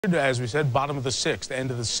As we said, bottom of the sixth, end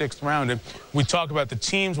of the sixth round. And we talk about the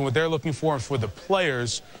teams and what they're looking for and for the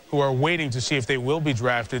players who are waiting to see if they will be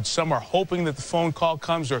drafted. Some are hoping that the phone call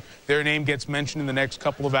comes or their name gets mentioned in the next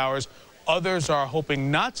couple of hours. Others are hoping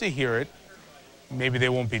not to hear it. Maybe they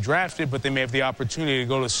won't be drafted, but they may have the opportunity to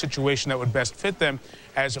go to a situation that would best fit them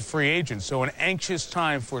as a free agent. So an anxious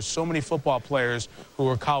time for so many football players who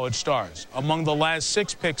are college stars. Among the last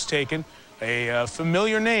 6 picks taken, a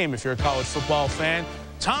familiar name if you're a college football fan,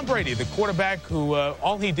 Tom Brady, the quarterback who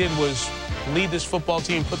all he did was lead this football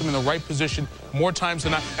team, put them in the right position more times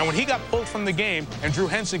than not. And when he got pulled from the game and Drew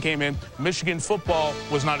Henson came in, Michigan football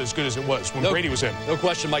was not as good as it was when Brady was in. No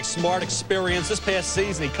question, Mike. Smart experience. This past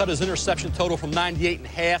season, he cut his interception total from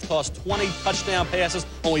 98.5, tossed 20 touchdown passes,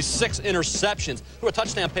 only 6 interceptions. Threw a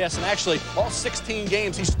touchdown pass in actually all 16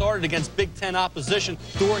 games he started against Big Ten opposition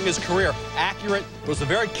during his career. Accurate. It was a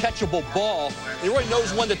very catchable ball. He really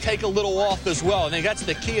knows when to take a little off as well. I think that's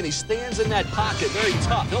the key, and he stands in that pocket very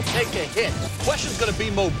tough. He'll take a hit. Question's going to be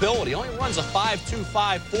mobility. He only runs a 5.2,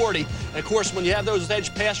 5.40. And, of course, when you have those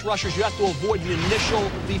edge pass rushers, you have to avoid the initial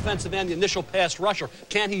defensive end, the initial pass rusher.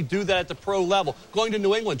 Can he do that at the pro level? Going to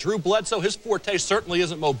New England, Drew Bledsoe, his forte certainly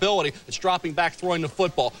isn't mobility. It's dropping back, throwing the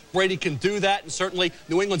football. Brady can do that, and certainly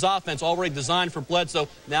New England's offense already designed for Bledsoe.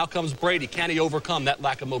 Now comes Brady. Can he overcome that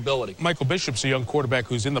lack of mobility? Michael Bishop's a young quarterback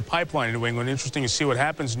who's in the pipeline in New England. Interesting to see what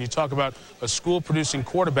happens. And you talk about a school producing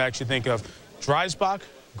quarterbacks, you think of Dreisbach,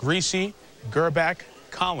 Greasy, Gerback,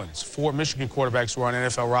 Collins, 4 Michigan quarterbacks who are on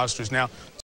NFL rosters now.